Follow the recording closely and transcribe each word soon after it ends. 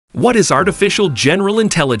What is Artificial General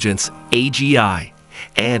Intelligence AGI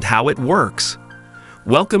and how it works?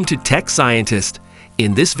 Welcome to Tech Scientist.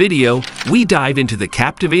 In this video, we dive into the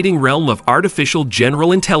captivating realm of Artificial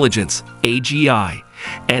General Intelligence AGI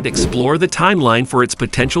and explore the timeline for its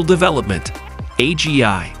potential development.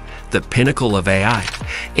 AGI, the pinnacle of AI,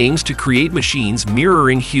 aims to create machines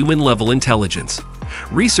mirroring human-level intelligence.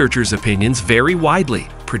 Researchers' opinions vary widely,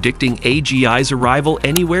 predicting AGI's arrival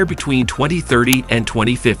anywhere between 2030 and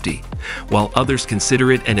 2050, while others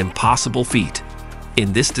consider it an impossible feat.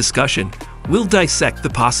 In this discussion, we'll dissect the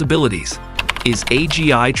possibilities. Is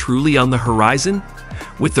AGI truly on the horizon?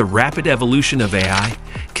 With the rapid evolution of AI,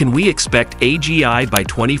 can we expect AGI by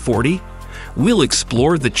 2040? We'll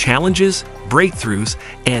explore the challenges, breakthroughs,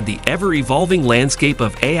 and the ever-evolving landscape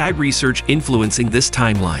of AI research influencing this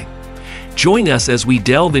timeline. Join us as we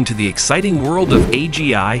delve into the exciting world of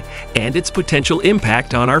AGI and its potential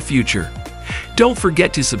impact on our future. Don't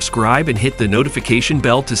forget to subscribe and hit the notification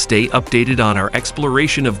bell to stay updated on our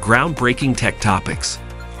exploration of groundbreaking tech topics.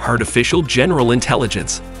 Artificial General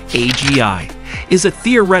Intelligence AGI is a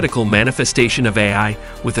theoretical manifestation of AI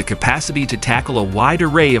with a capacity to tackle a wide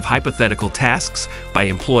array of hypothetical tasks by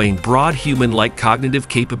employing broad human-like cognitive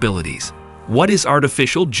capabilities. What is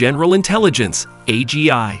Artificial General Intelligence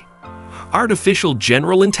AGI? Artificial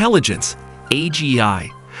General Intelligence AGI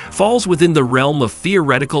falls within the realm of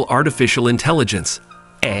theoretical artificial intelligence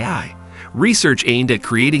AI, research aimed at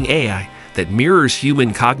creating AI that mirrors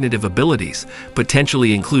human cognitive abilities,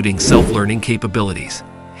 potentially including self-learning capabilities.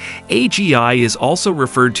 AGI is also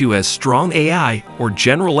referred to as strong AI or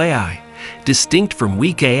general AI, distinct from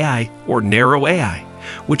weak AI or narrow AI,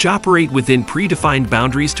 which operate within predefined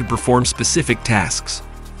boundaries to perform specific tasks.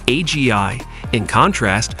 AGI, in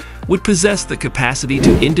contrast, would possess the capacity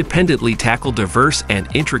to independently tackle diverse and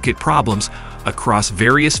intricate problems across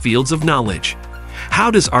various fields of knowledge.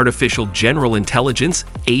 How does Artificial General Intelligence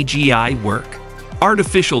AGI work?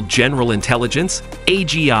 Artificial General Intelligence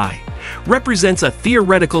AGI represents a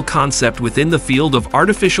theoretical concept within the field of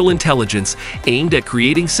artificial intelligence aimed at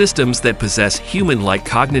creating systems that possess human-like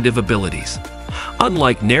cognitive abilities.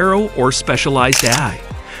 Unlike narrow or specialized AI,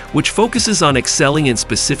 which focuses on excelling in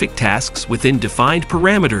specific tasks within defined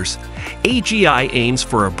parameters, AGI aims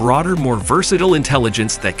for a broader, more versatile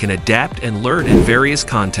intelligence that can adapt and learn in various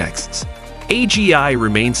contexts. AGI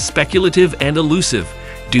remains speculative and elusive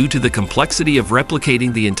due to the complexity of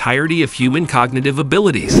replicating the entirety of human cognitive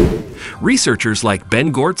abilities. Researchers like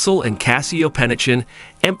Ben Goertzel and Cassio Penichin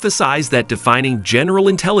emphasize that defining general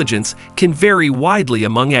intelligence can vary widely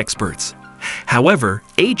among experts. However,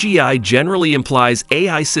 AGI generally implies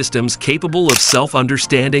AI systems capable of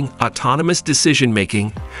self-understanding, autonomous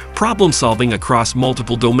decision-making, problem-solving across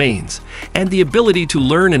multiple domains, and the ability to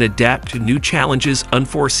learn and adapt to new challenges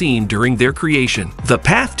unforeseen during their creation. The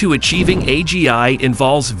path to achieving AGI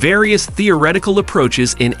involves various theoretical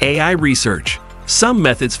approaches in AI research. Some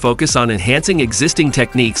methods focus on enhancing existing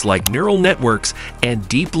techniques like neural networks and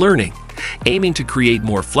deep learning, aiming to create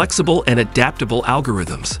more flexible and adaptable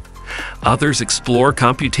algorithms. Others explore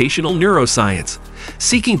computational neuroscience,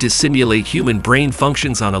 seeking to simulate human brain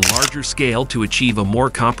functions on a larger scale to achieve a more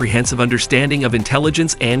comprehensive understanding of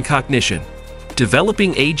intelligence and cognition.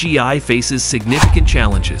 Developing AGI faces significant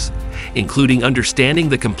challenges, including understanding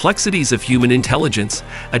the complexities of human intelligence,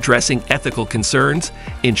 addressing ethical concerns,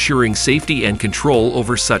 ensuring safety and control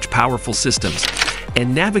over such powerful systems,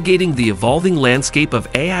 and navigating the evolving landscape of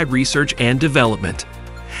AI research and development.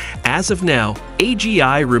 As of now,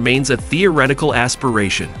 AGI remains a theoretical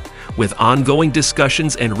aspiration, with ongoing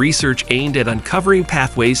discussions and research aimed at uncovering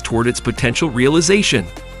pathways toward its potential realization.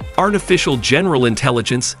 Artificial General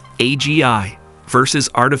Intelligence AGI versus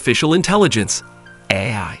Artificial Intelligence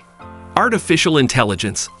AI. Artificial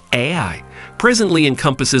Intelligence AI presently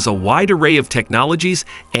encompasses a wide array of technologies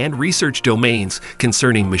and research domains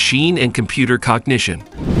concerning machine and computer cognition.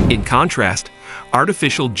 In contrast,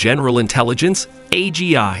 Artificial General Intelligence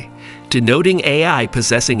AGI, denoting AI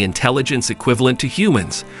possessing intelligence equivalent to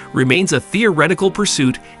humans, remains a theoretical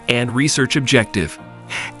pursuit and research objective.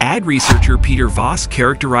 AD researcher Peter Voss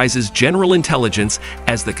characterizes general intelligence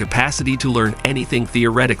as the capacity to learn anything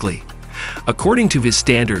theoretically. According to his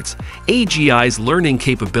standards, AGI's learning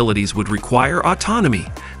capabilities would require autonomy,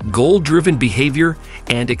 goal-driven behavior,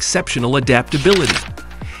 and exceptional adaptability.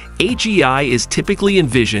 AGI is typically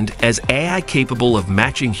envisioned as AI capable of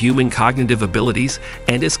matching human cognitive abilities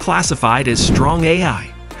and is classified as strong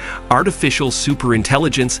AI. Artificial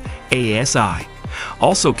Superintelligence ASI,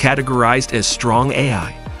 also categorized as strong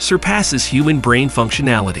AI, surpasses human brain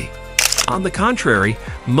functionality. On the contrary,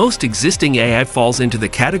 most existing AI falls into the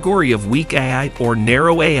category of weak AI or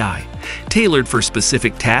narrow AI, tailored for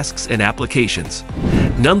specific tasks and applications.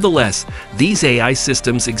 Nonetheless, these AI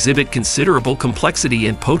systems exhibit considerable complexity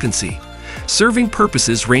and potency, serving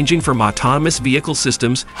purposes ranging from autonomous vehicle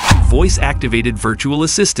systems to voice-activated virtual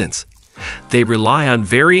assistants. They rely on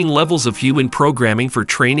varying levels of human programming for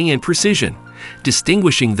training and precision,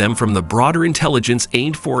 distinguishing them from the broader intelligence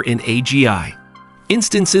aimed for in AGI.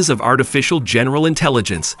 Instances of Artificial General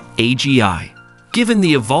Intelligence AGI. Given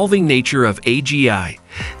the evolving nature of AGI,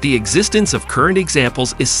 the existence of current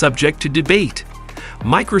examples is subject to debate.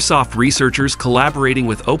 Microsoft researchers collaborating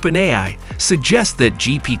with OpenAI suggest that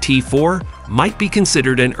GPT-4 might be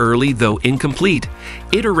considered an early, though incomplete,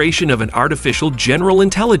 iteration of an Artificial General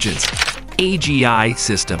Intelligence AGI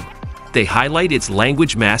system. They highlight its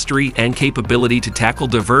language mastery and capability to tackle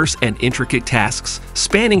diverse and intricate tasks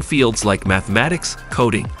spanning fields like mathematics,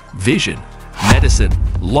 coding, vision, medicine,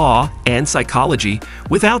 law, and psychology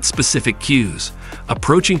without specific cues,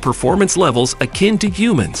 approaching performance levels akin to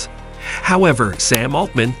humans. However, Sam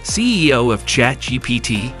Altman, CEO of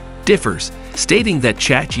ChatGPT, differs, stating that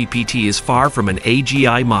ChatGPT is far from an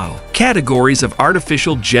AGI model. Categories of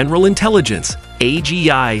Artificial General Intelligence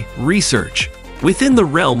AGI research. Within the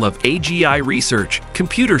realm of AGI research,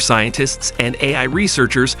 computer scientists and AI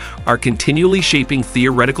researchers are continually shaping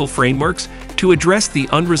theoretical frameworks to address the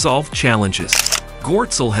unresolved challenges.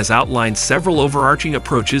 Goertzel has outlined several overarching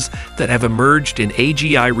approaches that have emerged in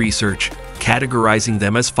AGI research, categorizing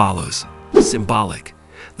them as follows. Symbolic.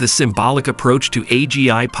 The symbolic approach to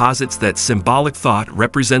AGI posits that symbolic thought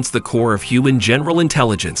represents the core of human general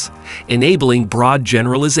intelligence, enabling broad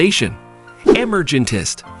generalization.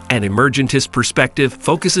 Emergentist. An emergentist perspective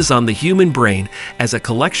focuses on the human brain as a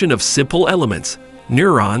collection of simple elements,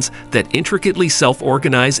 neurons that intricately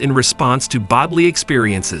self-organize in response to bodily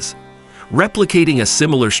experiences. Replicating a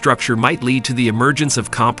similar structure might lead to the emergence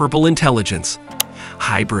of comparable intelligence.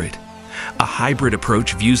 Hybrid. A hybrid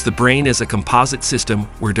approach views the brain as a composite system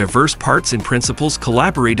where diverse parts and principles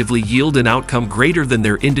collaboratively yield an outcome greater than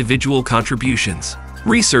their individual contributions.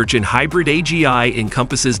 Research in hybrid AGI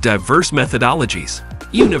encompasses diverse methodologies.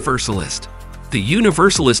 Universalist. The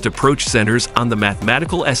universalist approach centers on the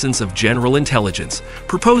mathematical essence of general intelligence,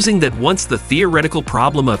 proposing that once the theoretical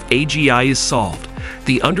problem of AGI is solved,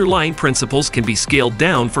 the underlying principles can be scaled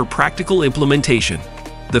down for practical implementation.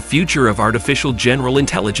 The future of Artificial General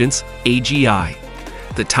Intelligence AGI.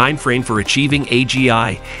 The time frame for achieving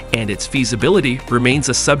AGI and its feasibility remains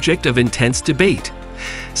a subject of intense debate.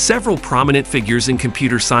 Several prominent figures in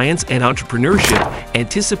computer science and entrepreneurship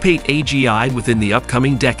anticipate AGI within the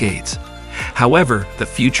upcoming decades. However, the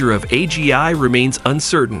future of AGI remains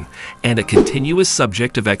uncertain and a continuous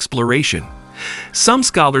subject of exploration. Some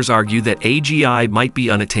scholars argue that AGI might be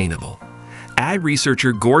unattainable. AI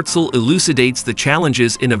researcher Goertzel elucidates the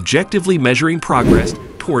challenges in objectively measuring progress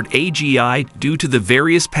toward AGI due to the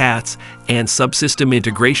various paths and subsystem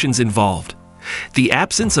integrations involved. The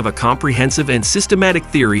absence of a comprehensive and systematic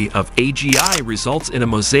theory of AGI results in a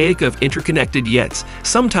mosaic of interconnected yet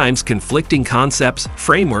sometimes conflicting concepts,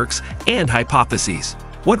 frameworks, and hypotheses.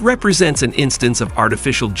 What represents an instance of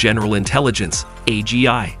Artificial General Intelligence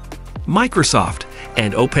AGI? Microsoft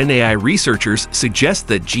and OpenAI researchers suggest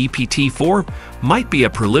that GPT-4 might be a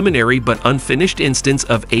preliminary but unfinished instance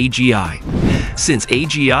of AGI. Since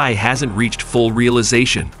AGI hasn't reached full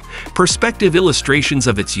realization, perspective illustrations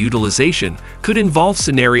of its utilization could involve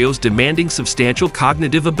scenarios demanding substantial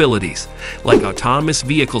cognitive abilities, like autonomous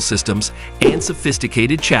vehicle systems and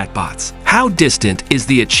sophisticated chatbots. How distant is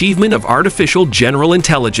the achievement of Artificial General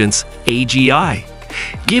Intelligence AGI?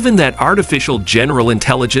 Given that Artificial General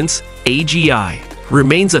Intelligence AGI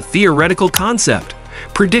remains a theoretical concept,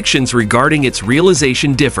 predictions regarding its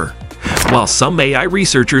realization differ. While some AI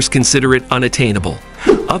researchers consider it unattainable,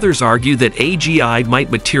 others argue that AGI might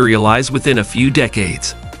materialize within a few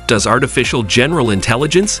decades. Does Artificial General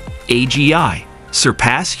Intelligence AGI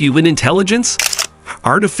surpass human intelligence?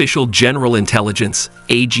 Artificial General Intelligence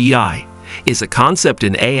AGI is a concept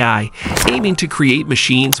in AI aiming to create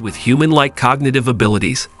machines with human-like cognitive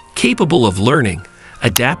abilities, capable of learning,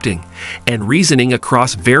 adapting, and reasoning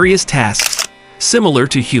across various tasks, similar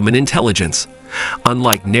to human intelligence.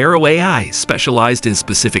 Unlike narrow AI specialized in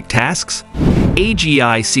specific tasks,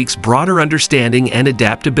 AGI seeks broader understanding and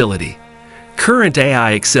adaptability. Current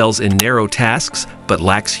AI excels in narrow tasks but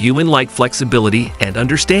lacks human-like flexibility and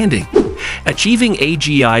understanding. Achieving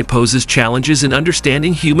AGI poses challenges in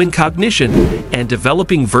understanding human cognition and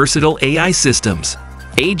developing versatile AI systems.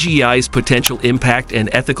 AGI's potential impact and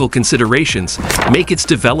ethical considerations make its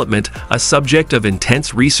development a subject of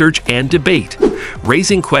intense research and debate,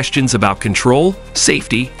 raising questions about control,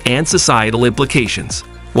 safety, and societal implications.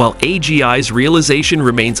 While AGI's realization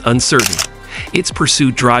remains uncertain, its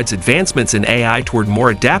pursuit drives advancements in AI toward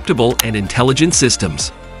more adaptable and intelligent systems.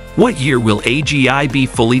 What year will AGI be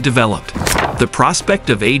fully developed? The prospect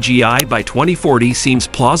of AGI by 2040 seems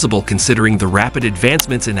plausible considering the rapid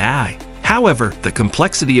advancements in AI. However, the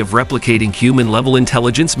complexity of replicating human-level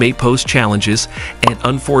intelligence may pose challenges, and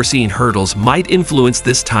unforeseen hurdles might influence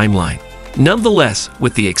this timeline. Nonetheless,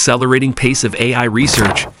 with the accelerating pace of AI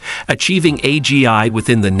research, achieving AGI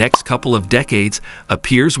within the next couple of decades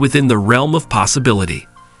appears within the realm of possibility.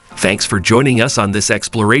 Thanks for joining us on this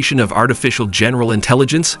exploration of Artificial General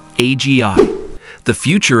Intelligence AGI. The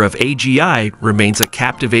future of AGI remains a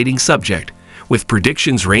captivating subject, with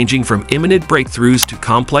predictions ranging from imminent breakthroughs to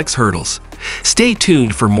complex hurdles. Stay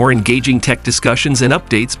tuned for more engaging tech discussions and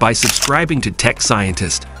updates by subscribing to Tech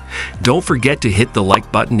Scientist. Don't forget to hit the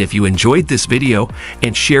like button if you enjoyed this video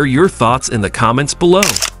and share your thoughts in the comments below.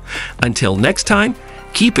 Until next time,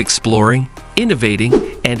 keep exploring, innovating,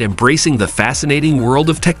 and embracing the fascinating world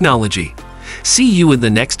of technology. See you in the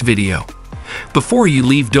next video. Before you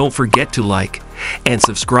leave, don't forget to like and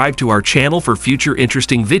subscribe to our channel for future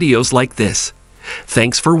interesting videos like this.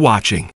 Thanks for watching.